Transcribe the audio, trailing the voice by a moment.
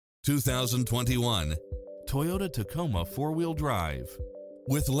2021 Toyota Tacoma 4-wheel drive.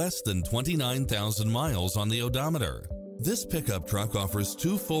 With less than 29,000 miles on the odometer, this pickup truck offers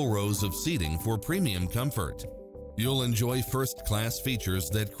 2 full rows of seating for premium comfort. You'll enjoy first-class features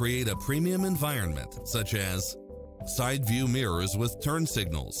that create a premium environment, such as side view mirrors with turn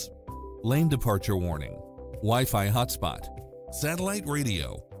signals, lane departure warning, Wi-Fi hotspot, satellite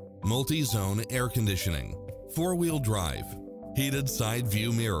radio, multi-zone air conditioning, 4-wheel drive, heated side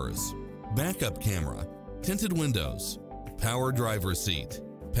view mirrors, backup camera, tinted windows, power driver seat,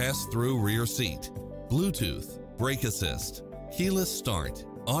 pass-through rear seat, Bluetooth, brake assist, keyless start,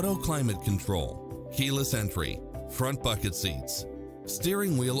 auto climate control, keyless entry, front bucket seats,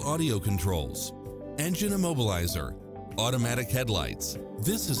 steering wheel audio controls, engine immobilizer, automatic headlights.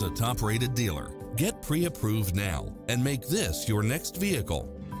 This is a top-rated dealer. Get pre-approved now and make this your next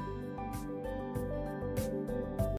vehicle.